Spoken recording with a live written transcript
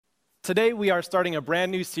Today we are starting a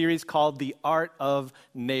brand new series called The Art of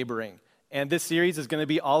Neighboring. And this series is going to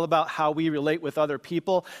be all about how we relate with other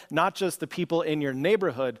people, not just the people in your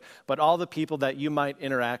neighborhood, but all the people that you might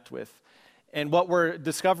interact with. And what we're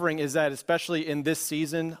discovering is that, especially in this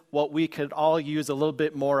season, what we could all use a little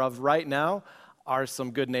bit more of right now are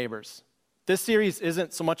some good neighbors. This series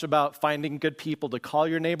isn't so much about finding good people to call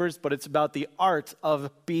your neighbors, but it's about the art of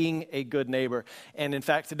being a good neighbor. And in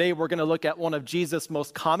fact, today we're going to look at one of Jesus'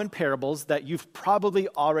 most common parables that you've probably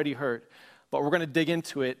already heard. But we're going to dig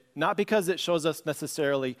into it, not because it shows us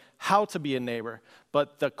necessarily how to be a neighbor,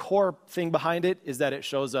 but the core thing behind it is that it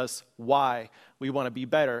shows us why we want to be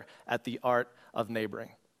better at the art of neighboring.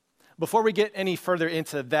 Before we get any further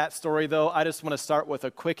into that story, though, I just want to start with a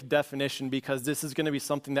quick definition because this is going to be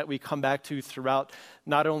something that we come back to throughout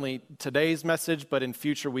not only today's message, but in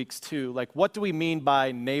future weeks too. Like, what do we mean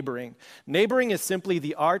by neighboring? Neighboring is simply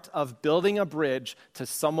the art of building a bridge to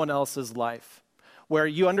someone else's life, where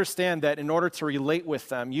you understand that in order to relate with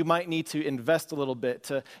them, you might need to invest a little bit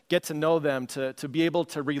to get to know them, to be able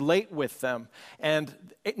to relate with them. And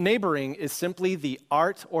neighboring is simply the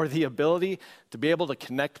art or the ability to be able to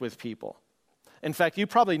connect with people. In fact, you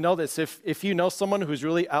probably know this. If you know someone who's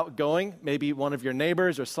really outgoing, maybe one of your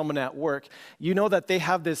neighbors or someone at work, you know that they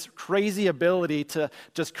have this crazy ability to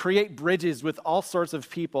just create bridges with all sorts of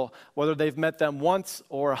people, whether they've met them once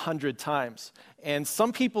or 100 times. And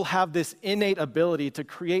some people have this innate ability to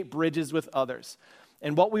create bridges with others.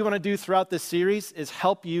 And what we want to do throughout this series is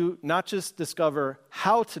help you not just discover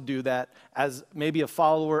how to do that as maybe a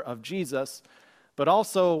follower of Jesus, but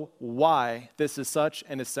also why this is such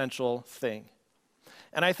an essential thing.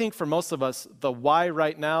 And I think for most of us, the why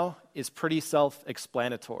right now is pretty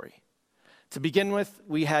self-explanatory. To begin with,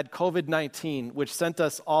 we had COVID-19, which sent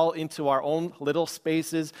us all into our own little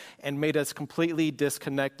spaces and made us completely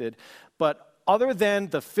disconnected. But other than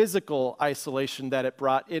the physical isolation that it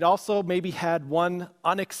brought, it also maybe had one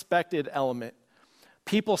unexpected element.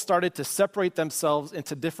 People started to separate themselves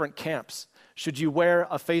into different camps. Should you wear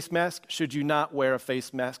a face mask? Should you not wear a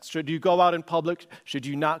face mask? Should you go out in public? Should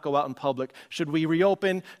you not go out in public? Should we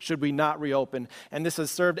reopen? Should we not reopen? And this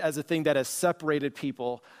has served as a thing that has separated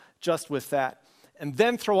people just with that. And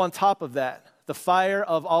then throw on top of that the fire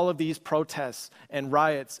of all of these protests and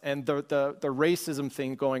riots and the racism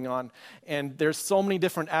thing going on. And there's so many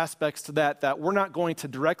different aspects to that we're not going to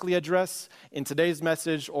directly address in today's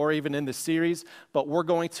message or even in the series, but we're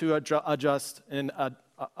going to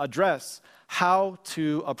address how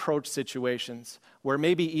to approach situations where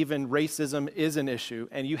maybe even racism is an issue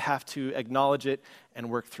and you have to acknowledge it and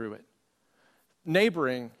work through it.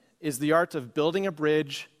 Neighboring is the art of building a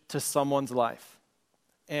bridge to someone's life.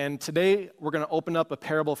 And today, we're going to open up a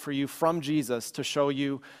parable for you from Jesus to show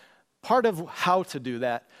you part of how to do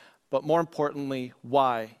that, but more importantly,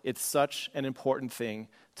 why it's such an important thing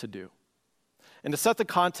to do. And to set the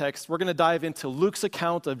context, we're going to dive into Luke's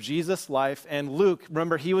account of Jesus' life. And Luke,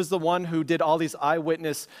 remember, he was the one who did all these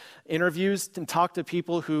eyewitness interviews and talked to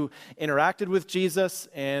people who interacted with Jesus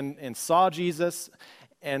and saw Jesus.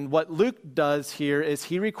 And what Luke does here is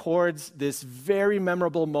he records this very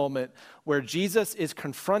memorable moment where Jesus is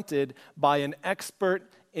confronted by an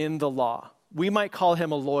expert in the law. We might call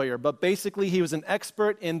him a lawyer, but basically he was an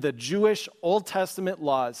expert in the Jewish Old Testament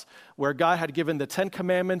laws where God had given the 10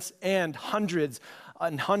 Commandments and hundreds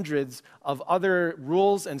and hundreds of other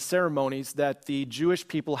rules and ceremonies that the Jewish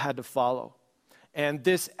people had to follow. And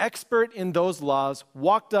this expert in those laws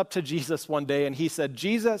walked up to Jesus one day and he said,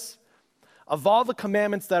 "Jesus, of all the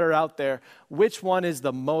commandments that are out there, which one is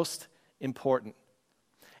the most important?"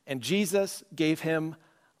 And Jesus gave him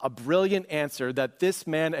a brilliant answer that this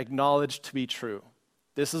man acknowledged to be true.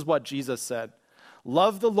 This is what Jesus said: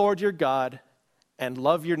 "Love the Lord your God and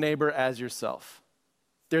love your neighbor as yourself."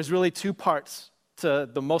 There's really two parts to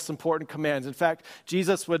the most important commands. In fact,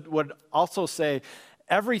 Jesus would also say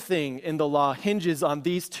everything in the law hinges on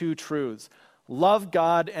these two truths: love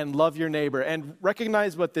God and love your neighbor. And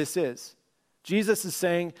recognize what this is. Jesus is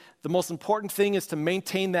saying the most important thing is to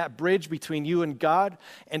maintain that bridge between you and God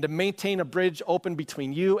and to maintain a bridge open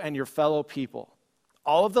between you and your fellow people.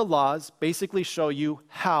 All of the laws basically show you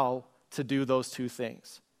how to do those two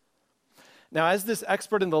things. Now, as this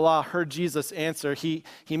expert in the law heard Jesus answer, he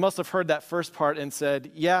must have heard that first part and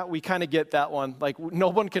said, "Yeah, we kind of get that one. Like, no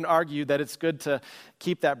one can argue that it's good to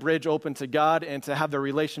keep that bridge open to God and to have the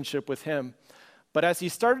relationship with him." But as he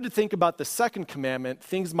started to think about the second commandment,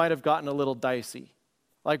 things might have gotten a little dicey.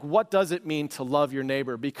 Like, what does it mean to love your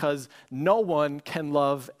neighbor? Because no one can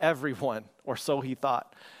love everyone, or so he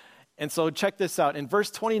thought. And so check this out. In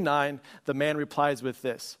verse 29, the man replies with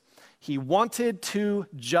this: "He wanted to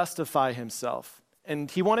justify himself And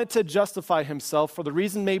he wanted to justify himself for the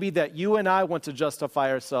reason maybe that you and I want to justify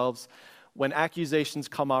ourselves when accusations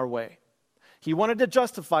come our way. He wanted to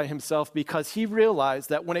justify himself because he realized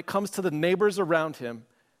that when it comes to the neighbors around him,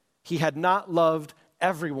 he had not loved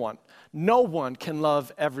everyone. No one can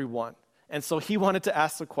love everyone. And so he wanted to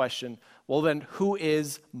ask the question, well then, who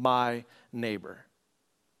is my neighbor?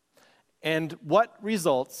 And what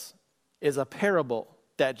results is a parable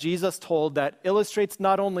that Jesus told that illustrates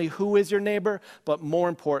not only who is your neighbor, but more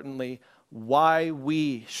importantly, why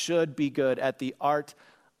we should be good at the art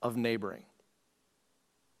of neighboring.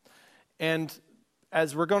 And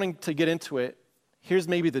as we're going to get into it, here's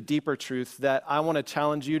maybe the deeper truth that I want to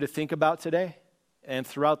challenge you to think about today and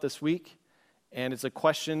throughout this week. And it's a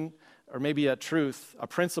question, or maybe a truth, a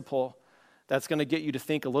principle that's going to get you to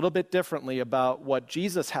think a little bit differently about what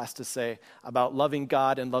Jesus has to say about loving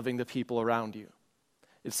God and loving the people around you.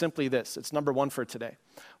 It's simply this. It's number one for today.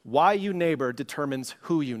 Why you neighbor determines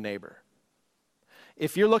who you neighbor.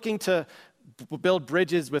 If you're looking to build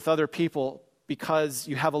bridges with other people because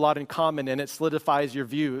you have a lot in common and it solidifies your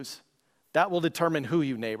views, that will determine who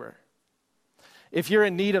you neighbor. If you're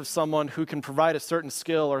in need of someone who can provide a certain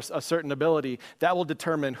skill or a certain ability, that will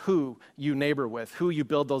determine who you neighbor with, who you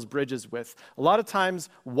build those bridges with. A lot of times,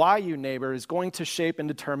 why you neighbor is going to shape and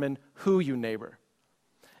determine who you neighbor.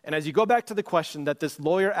 And as you go back to the question that this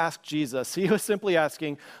lawyer asked Jesus, he was simply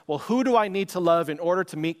asking, well, who do I need to love in order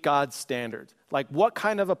to meet God's standard? Like, what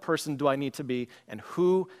kind of a person do I need to be, and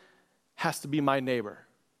who has to be my neighbor?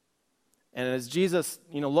 And as Jesus,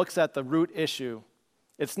 looks at the root issue,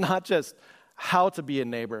 it's not just how to be a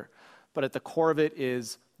neighbor, but at the core of it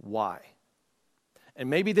is why. And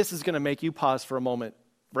maybe this is going to make you pause for a moment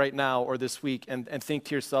right now or this week and think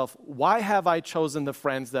to yourself, why have I chosen the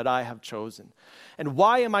friends that I have chosen? And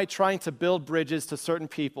why am I trying to build bridges to certain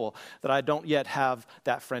people that I don't yet have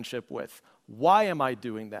that friendship with? Why am I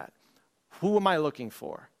doing that? Who am I looking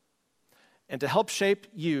for? And to help shape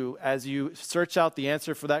you as you search out the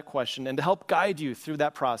answer for that question and to help guide you through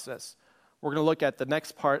that process, we're going to look at the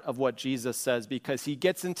next part of what Jesus says, because he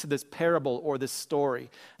gets into this parable or this story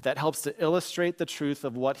that helps to illustrate the truth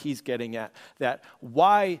of what he's getting at, that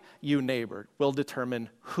why you neighbor will determine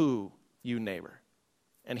who you neighbor.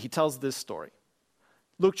 And he tells this story.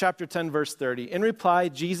 Luke chapter 10, verse 30. In reply,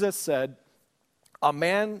 Jesus said, a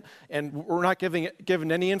man, and we're not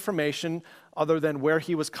given any information other than where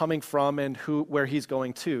he was coming from and where he's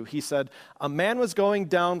going to. He said, a man was going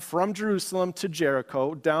down from Jerusalem to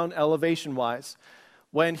Jericho, down elevation-wise,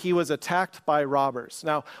 when he was attacked by robbers.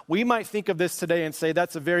 Now, we might think of this today and say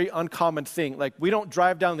that's a very uncommon thing. Like, we don't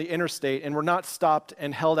drive down the interstate and we're not stopped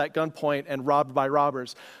and held at gunpoint and robbed by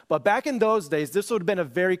robbers. But back in those days, this would have been a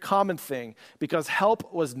very common thing because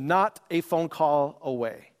help was not a phone call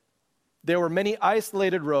away. There were many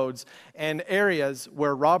isolated roads and areas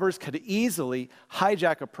where robbers could easily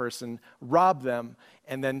hijack a person, rob them,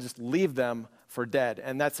 and then just leave them for dead.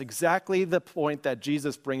 And that's exactly the point that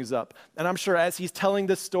Jesus brings up. And I'm sure as he's telling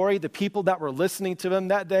this story, the people that were listening to him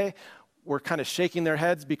that day were kind of shaking their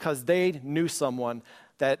heads because they knew someone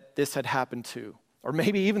that this had happened to. Or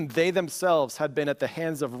maybe even they themselves had been at the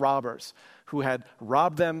hands of robbers who had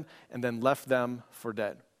robbed them and then left them for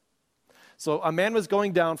dead. So a man was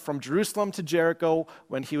going down from Jerusalem to Jericho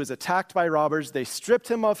when he was attacked by robbers. They stripped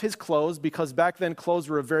him of his clothes because back then clothes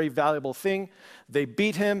were a very valuable thing. They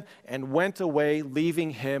beat him and went away, leaving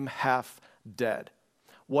him half dead.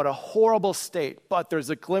 What a horrible state, but there's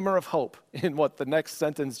a glimmer of hope in what the next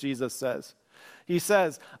sentence Jesus says. He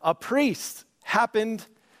says, a priest happened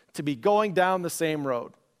to be going down the same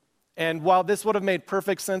road. And while this would have made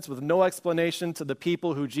perfect sense with no explanation to the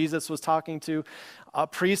people who Jesus was talking to, a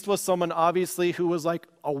priest was someone obviously who was like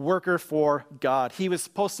a worker for God. He was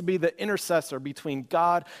supposed to be the intercessor between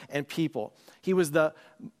God and people. He was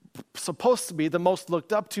supposed to be the most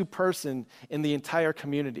looked up to person in the entire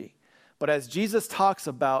community. But as Jesus talks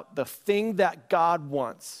about the thing that God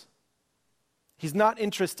wants, he's not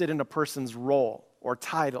interested in a person's role or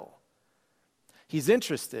title. He's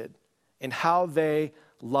interested in how they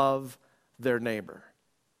love their neighbor.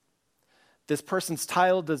 This person's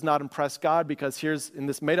title does not impress God because in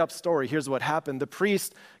this made-up story, here's what happened. The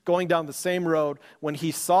priest going down the same road, when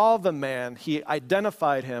he saw the man, he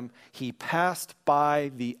identified him, he passed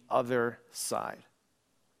by the other side.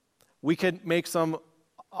 We could make some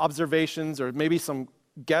observations or maybe some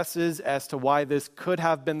guesses as to why this could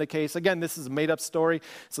have been the case. Again, this is a made-up story,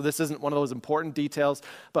 so this isn't one of those important details,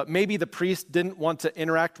 but maybe the priest didn't want to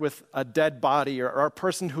interact with a dead body or a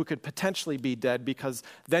person who could potentially be dead because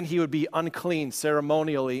then he would be unclean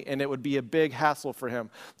ceremonially and it would be a big hassle for him.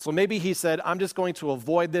 So maybe he said, I'm just going to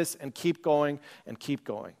avoid this and keep going and keep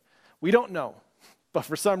going. We don't know, but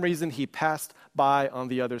for some reason he passed by on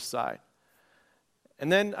the other side.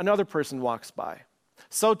 And then another person walks by.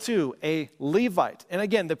 So too, a Levite. And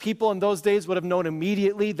again, the people in those days would have known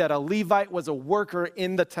immediately that a Levite was a worker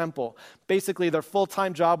in the temple. Basically, their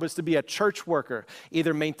full-time job was to be a church worker,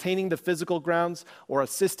 either maintaining the physical grounds or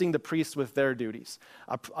assisting the priests with their duties.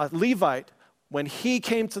 A Levite, when he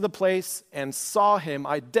came to the place and saw him,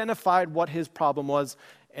 identified what his problem was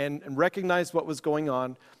and recognized what was going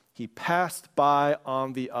on, he passed by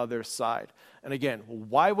on the other side. And again,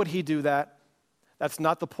 why would he do that? That's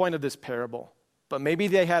not the point of this parable. But maybe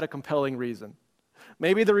they had a compelling reason.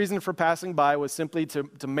 Maybe the reason for passing by was simply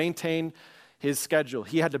to maintain his schedule.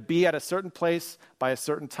 He had to be at a certain place by a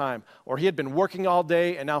certain time. Or he had been working all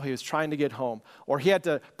day and now he was trying to get home. Or he had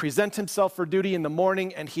to present himself for duty in the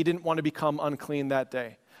morning and he didn't want to become unclean that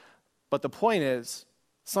day. But the point is,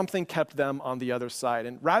 something kept them on the other side.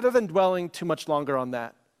 And rather than dwelling too much longer on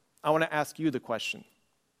that, I want to ask you the question.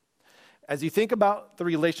 As you think about the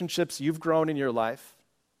relationships you've grown in your life,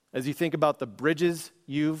 as you think about the bridges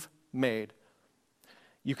you've made,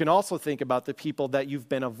 you can also think about the people that you've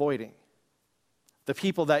been avoiding, the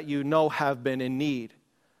people that you know have been in need,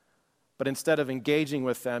 but instead of engaging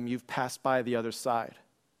with them, you've passed by the other side.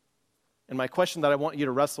 And my question that I want you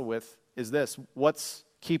to wrestle with is this: what's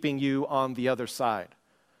keeping you on the other side?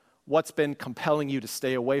 What's been compelling you to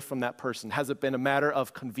stay away from that person? Has it been a matter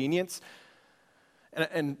of convenience?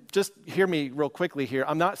 And just hear me real quickly here.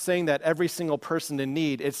 I'm not saying that every single person in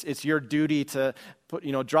need, it's your duty to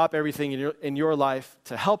drop everything in your life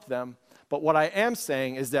to help them. But what I am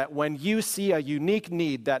saying is that when you see a unique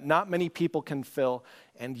need that not many people can fill,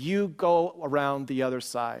 and you go around the other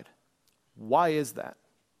side, why is that?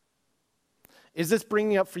 Is this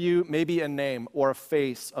bringing up for you maybe a name or a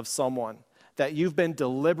face of someone that you've been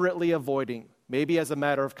deliberately avoiding, maybe as a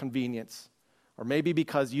matter of convenience, or maybe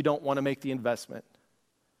because you don't want to make the investment?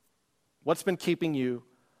 What's been keeping you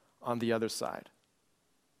on the other side?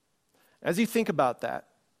 As you think about that,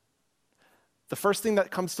 the first thing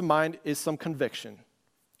that comes to mind is some conviction.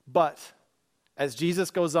 But as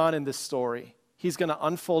Jesus goes on in this story, he's going to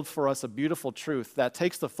unfold for us a beautiful truth that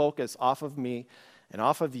takes the focus off of me and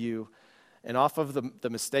off of you and off of the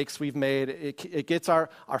mistakes we've made. It gets our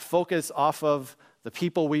focus off of the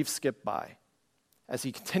people we've skipped by. As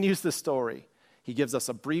he continues the story, he gives us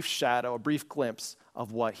a brief shadow, a brief glimpse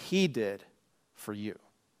of what he did for you.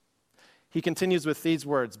 He continues with these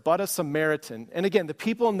words, but a Samaritan. And again, the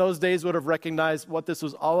people in those days would have recognized what this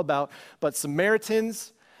was all about, but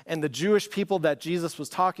Samaritans and the Jewish people that Jesus was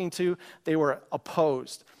talking to, they were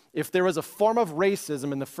opposed. If there was a form of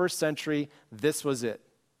racism in the first century, this was it.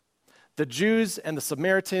 The Jews and the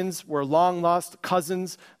Samaritans were long-lost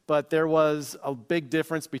cousins, but there was a big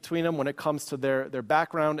difference between them when it comes to their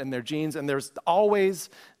background and their genes, and there's always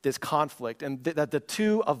this conflict, and that the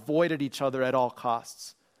two avoided each other at all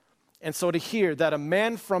costs. And so to hear that a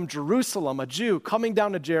man from Jerusalem, a Jew, coming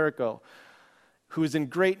down to Jericho, who is in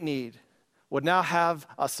great need, would now have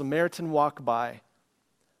a Samaritan walk by,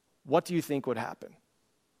 what do you think would happen?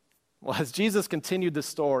 Well, as Jesus continued the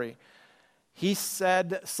story, he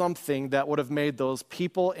said something that would have made those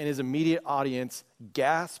people in his immediate audience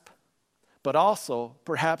gasp, but also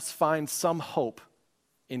perhaps find some hope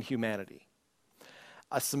in humanity.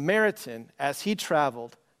 A Samaritan, as he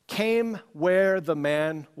traveled, came where the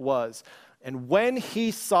man was. And when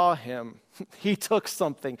he saw him, he took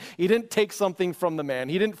something. He didn't take something from the man.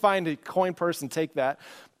 He didn't find a coin purse and take that.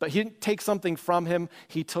 But he didn't take something from him.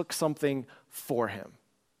 He took something for him.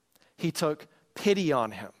 He took pity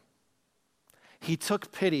on him. He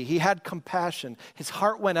took pity. He had compassion. His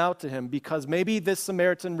heart went out to him because maybe this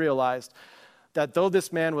Samaritan realized that though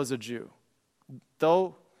this man was a Jew,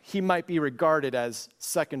 though he might be regarded as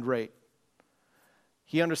second rate,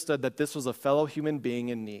 he understood that this was a fellow human being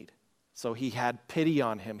in need. So he had pity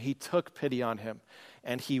on him. He took pity on him.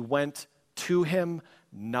 And he went to him,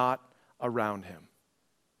 not around him.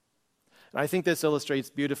 And I think this illustrates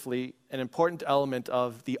beautifully an important element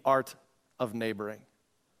of the art of neighboring.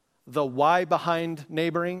 The why behind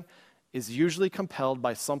neighboring is usually compelled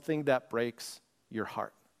by something that breaks your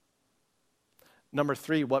heart. Number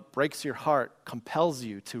 3, what breaks your heart compels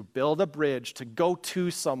you to build a bridge, to go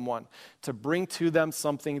to someone, to bring to them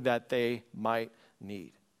something that they might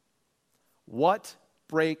need. What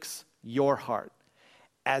breaks your heart?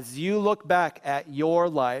 As you look back at your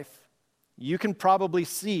life, you can probably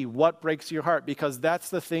see what breaks your heart because that's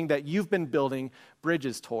the thing that you've been building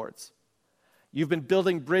bridges towards. You've been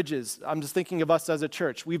building bridges. I'm just thinking of us as a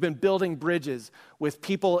church. We've been building bridges with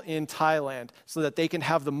people in Thailand so that they can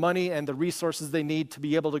have the money and the resources they need to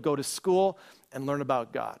be able to go to school and learn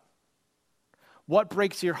about God. What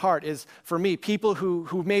breaks your heart is, for me, people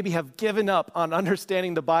who maybe have given up on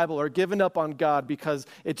understanding the Bible or given up on God because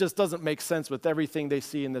it just doesn't make sense with everything they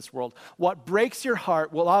see in this world. What breaks your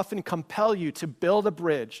heart will often compel you to build a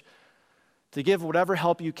bridge, to give whatever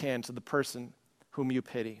help you can to the person whom you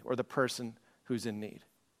pity or the person who's in need.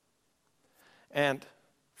 And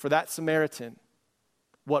for that Samaritan,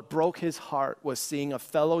 what broke his heart was seeing a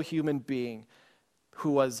fellow human being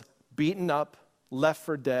who was beaten up, left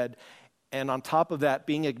for dead, and on top of that,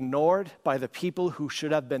 being ignored by the people who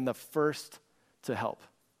should have been the first to help.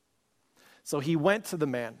 So he went to the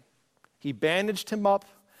man. He bandaged him up.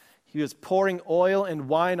 He was pouring oil and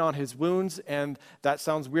wine on his wounds, and that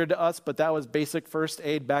sounds weird to us, but that was basic first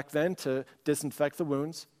aid back then to disinfect the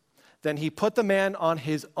wounds. Then he put the man on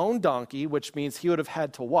his own donkey, which means he would have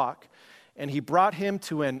had to walk, and he brought him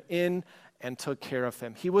to an inn and took care of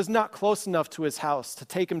him. He was not close enough to his house to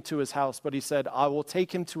take him to his house, but he said, I will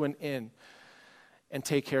take him to an inn and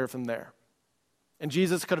take care of him there. And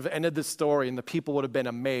Jesus could have ended the story and the people would have been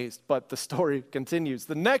amazed, but the story continues.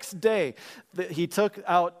 The next day, he took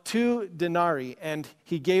out 2 denarii and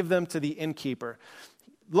he gave them to the innkeeper.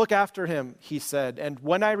 Look after him, he said, and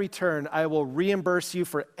when I return, I will reimburse you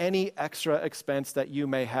for any extra expense that you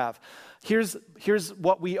may have. Here's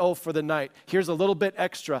what we owe for the night. Here's a little bit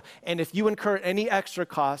extra. And if you incur any extra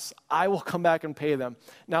costs, I will come back and pay them.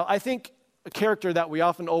 Now, I think a character that we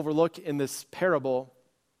often overlook in this parable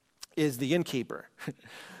is the innkeeper.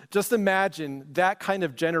 Just imagine that kind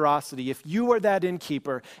of generosity. If you were that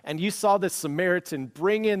innkeeper and you saw this Samaritan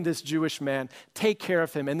bring in this Jewish man, take care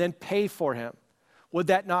of him, and then pay for him, would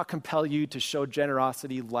that not compel you to show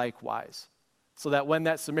generosity likewise? So that when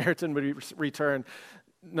that Samaritan would return,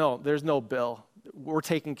 no, there's no bill. We're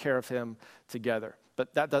taking care of him together.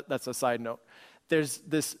 But that's a side note. There's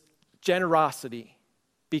this generosity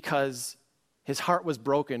because his heart was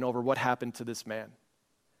broken over what happened to this man.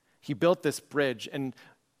 He built this bridge, and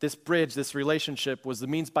this bridge, this relationship, was the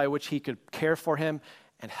means by which he could care for him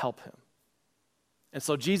and help him. And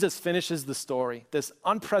so Jesus finishes the story, this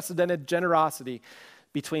unprecedented generosity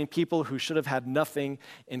between people who should have had nothing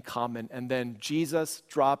in common. And then Jesus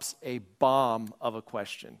drops a bomb of a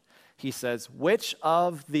question. He says, which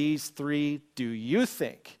of these 3 do you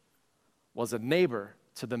think was a neighbor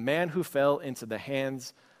to the man who fell into the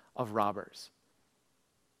hands of robbers?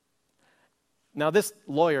 Now, this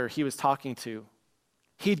lawyer he was talking to,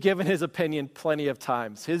 he'd given his opinion plenty of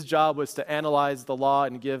times. His job was to analyze the law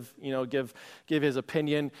and give his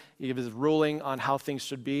opinion, give his ruling on how things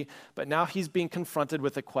should be. But now he's being confronted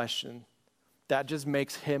with a question that just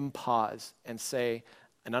makes him pause and say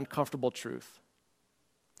an uncomfortable truth.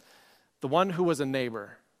 The one who was a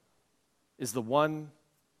neighbor is the one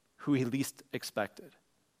who he least expected.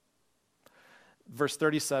 Verse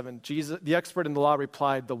 37, Jesus, the expert in the law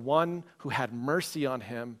replied, the one who had mercy on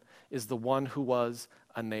him is the one who was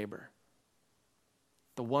a neighbor.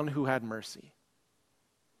 The one who had mercy.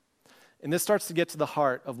 And this starts to get to the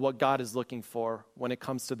heart of what God is looking for when it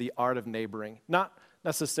comes to the art of neighboring. Not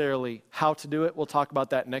necessarily how to do it, we'll talk about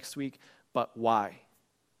that next week, but why.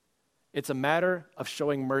 It's a matter of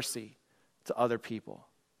showing mercy to other people,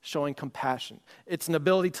 showing compassion. It's an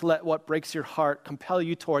ability to let what breaks your heart compel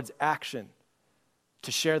you towards action,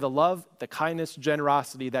 to share the love, the kindness,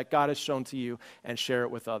 generosity that God has shown to you and share it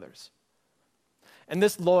with others. And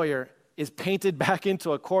this lawyer is painted back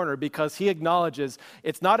into a corner because he acknowledges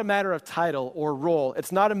it's not a matter of title or role.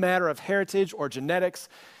 It's not a matter of heritage or genetics.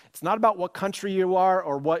 It's not about what country you are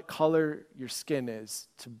or what color your skin is.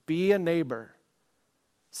 To be a neighbor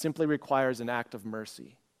simply requires an act of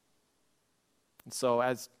mercy. And so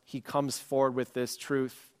as he comes forward with this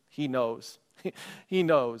truth, he knows. He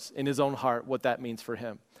knows in his own heart what that means for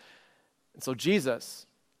him. And so Jesus,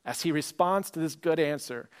 as he responds to this good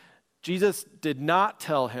answer, Jesus did not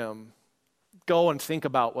tell him, go and think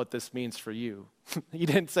about what this means for you. He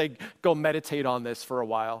didn't say, go meditate on this for a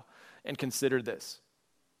while and consider this.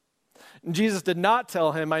 And Jesus did not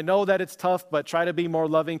tell him, I know that it's tough, but try to be more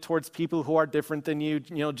loving towards people who are different than you.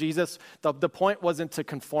 Jesus, the point wasn't to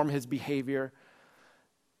conform his behavior.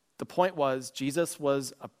 The point was, Jesus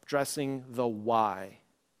was addressing the why.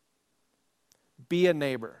 Be a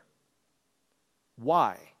neighbor.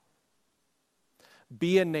 Why?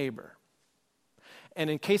 Be a neighbor.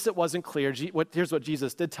 And in case it wasn't clear, here's what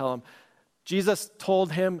Jesus did tell him. Jesus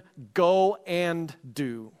told him, go and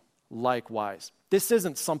do likewise. This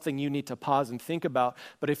isn't something you need to pause and think about,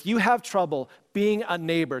 but if you have trouble being a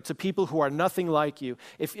neighbor to people who are nothing like you,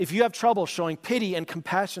 if you have trouble showing pity and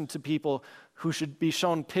compassion to people who should be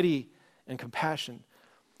shown pity and compassion,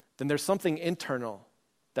 then there's something internal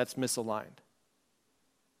that's misaligned.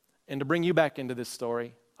 And to bring you back into this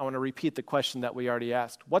story, I want to repeat the question that we already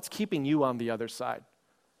asked. What's keeping you on the other side?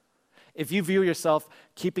 If you view yourself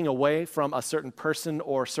keeping away from a certain person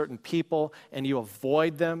or certain people and you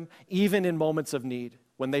avoid them, even in moments of need,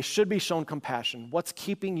 when they should be shown compassion, what's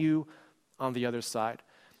keeping you on the other side?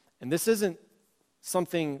 And this isn't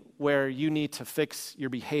something where you need to fix your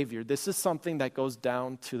behavior. This is something that goes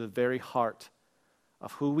down to the very heart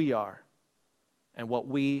of who we are and what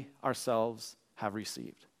we ourselves have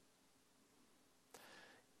received.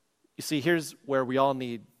 You see, here's where we all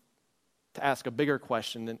need to ask a bigger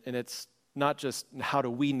question, and it's not just how do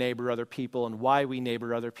we neighbor other people and why we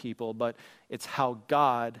neighbor other people, but it's how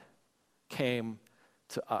God came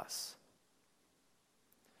to us.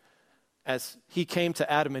 As he came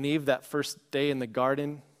to Adam and Eve that first day in the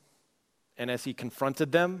garden, and as he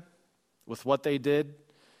confronted them with what they did,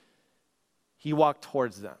 he walked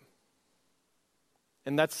towards them.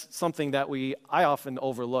 And that's something that I often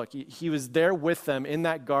overlook. He was there with them in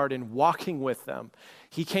that garden, walking with them.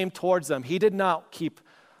 He came towards them. He did not keep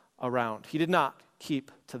around. He did not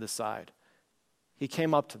keep to the side. He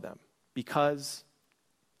came up to them because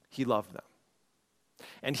he loved them.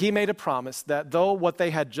 And he made a promise that though what they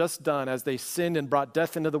had just done as they sinned and brought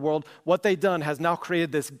death into the world, what they'd done has now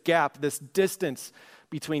created this gap, this distance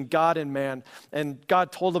between God and man. And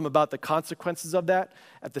God told them about the consequences of that.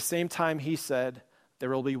 At the same time, he said, there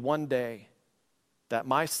will be one day that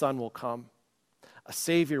my son will come, a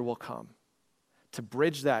Savior will come to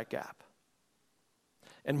bridge that gap.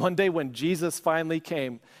 And one day when Jesus finally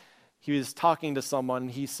came, he was talking to someone.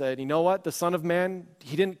 He said, you know what? The Son of Man,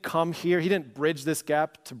 he didn't come here. He didn't bridge this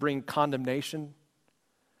gap to bring condemnation,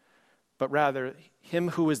 but rather him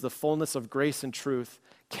who is the fullness of grace and truth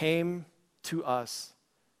came to us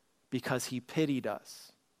because he pitied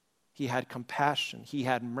us. He had compassion. He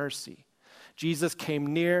had mercy. Jesus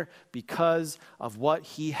came near because of what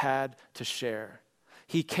he had to share.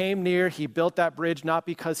 He came near, he built that bridge not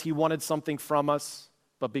because he wanted something from us,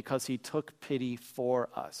 but because he took pity for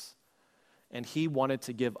us. And he wanted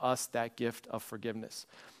to give us that gift of forgiveness.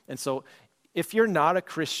 And so if you're not a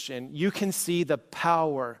Christian, you can see the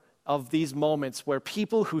power of these moments where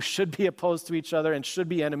people who should be opposed to each other and should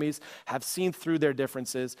be enemies have seen through their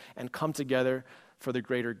differences and come together for the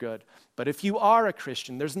greater good. But if you are a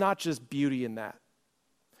Christian, there's not just beauty in that.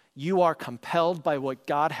 You are compelled by what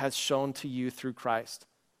God has shown to you through Christ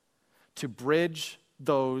to bridge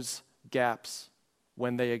those gaps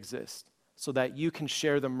when they exist so that you can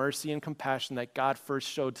share the mercy and compassion that God first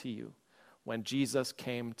showed to you when Jesus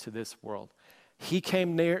came to this world. He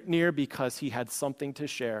came near because he had something to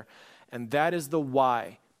share, and that is the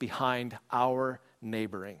why behind our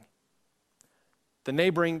neighboring. The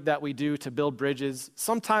neighboring that we do to build bridges,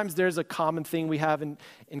 sometimes there's a common thing we have in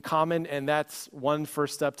common, and that's one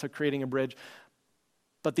first step to creating a bridge.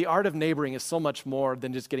 But the art of neighboring is so much more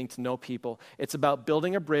than just getting to know people. It's about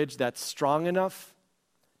building a bridge that's strong enough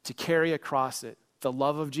to carry across it the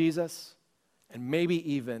love of Jesus and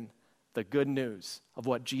maybe even the good news of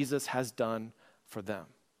what Jesus has done for them.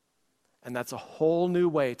 And that's a whole new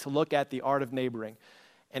way to look at the art of neighboring.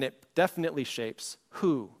 And it definitely shapes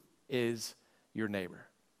who is your neighbor.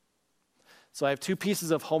 So I have two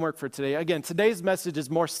pieces of homework for today. Again, today's message is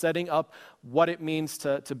more setting up what it means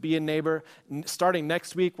to be a neighbor. Starting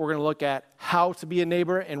next week, we're going to look at how to be a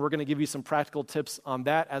neighbor, and we're going to give you some practical tips on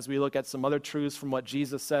that as we look at some other truths from what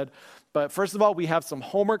Jesus said. But first of all, we have some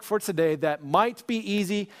homework for today that might be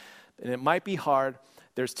easy, and it might be hard.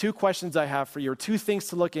 There's two questions I have for you, or two things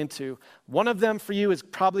to look into. One of them for you is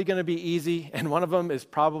probably going to be easy, and one of them is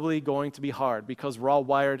probably going to be hard because we're all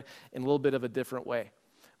wired in a little bit of a different way.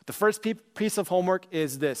 The first piece of homework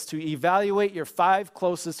is this: to evaluate your 5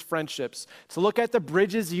 closest friendships, to look at the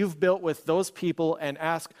bridges you've built with those people and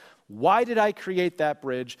ask, why did I create that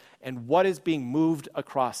bridge, and what is being moved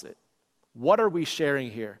across it? What are we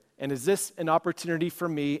sharing here? And is this an opportunity for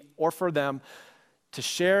me or for them to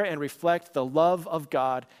share and reflect the love of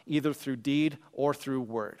God either through deed or through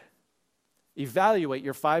word? Evaluate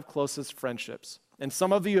your 5 closest friendships. And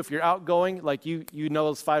some of you, if you're outgoing, like you know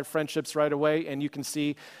those 5 friendships right away, and you can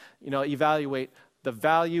see, evaluate the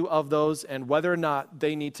value of those and whether or not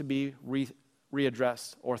they need to be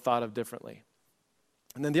readdressed or thought of differently.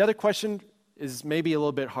 And then the other question is maybe a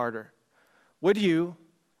little bit harder. Would you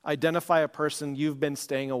identify a person you've been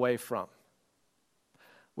staying away from?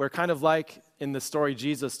 Where kind of like in the story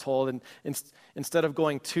Jesus told, and instead of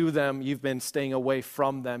going to them, you've been staying away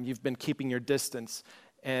from them. You've been keeping your distance.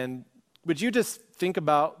 And would you just think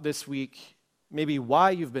about this week maybe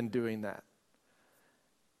why you've been doing that?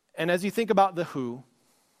 And as you think about the who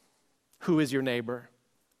is your neighbor,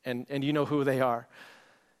 and you know who they are,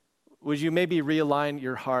 would you maybe realign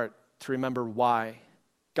your heart to remember why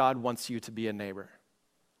God wants you to be a neighbor.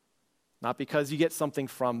 Not because you get something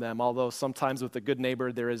from them, although sometimes with a good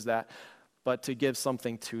neighbor there is that, but to give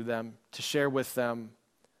something to them, to share with them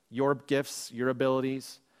your gifts, your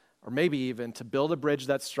abilities, or maybe even to build a bridge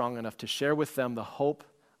that's strong enough to share with them the hope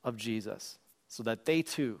of Jesus so that they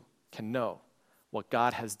too can know what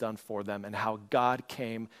God has done for them and how God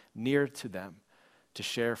came near to them to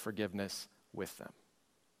share forgiveness with them.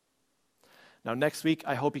 Now, next week,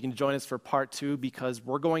 I hope you can join us for part 2 because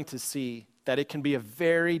we're going to see that it can be a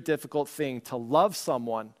very difficult thing to love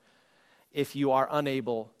someone if you are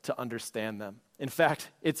unable to understand them. In fact,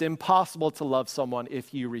 it's impossible to love someone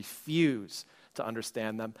if you refuse to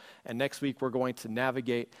understand them. And next week, we're going to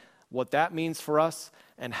navigate what that means for us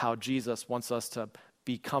and how Jesus wants us to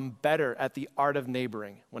become better at the art of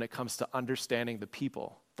neighboring when it comes to understanding the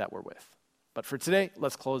people that we're with. But for today,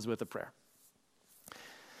 let's close with a prayer.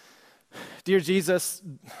 Dear Jesus,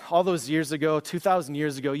 all those years ago, 2,000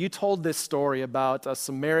 years ago, you told this story about a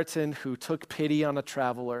Samaritan who took pity on a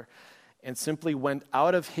traveler and simply went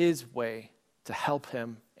out of his way to help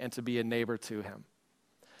him and to be a neighbor to him.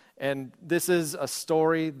 And this is a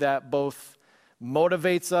story that both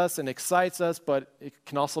motivates us and excites us, but it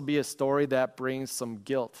can also be a story that brings some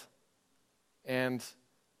guilt. And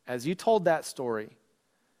as you told that story,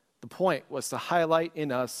 the point was to highlight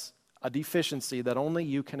in us a deficiency that only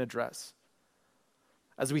you can address.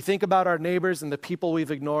 As we think about our neighbors and the people we've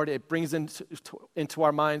ignored, it brings into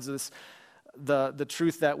our minds the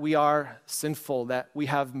truth that we are sinful, that we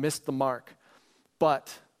have missed the mark.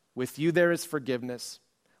 But with you there is forgiveness.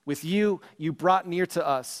 With you, you brought near to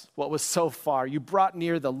us what was so far. You brought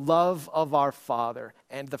near the love of our Father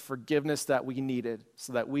and the forgiveness that we needed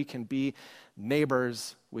so that we can be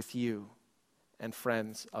neighbors with you and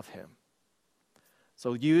friends of him.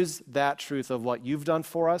 So use that truth of what you've done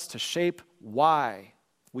for us to shape why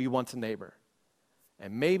we want to neighbor.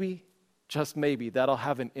 And maybe, just maybe, that'll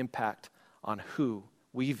have an impact on who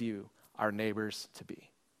we view our neighbors to be.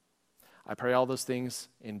 I pray all those things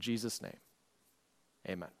in Jesus' name.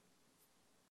 Amen.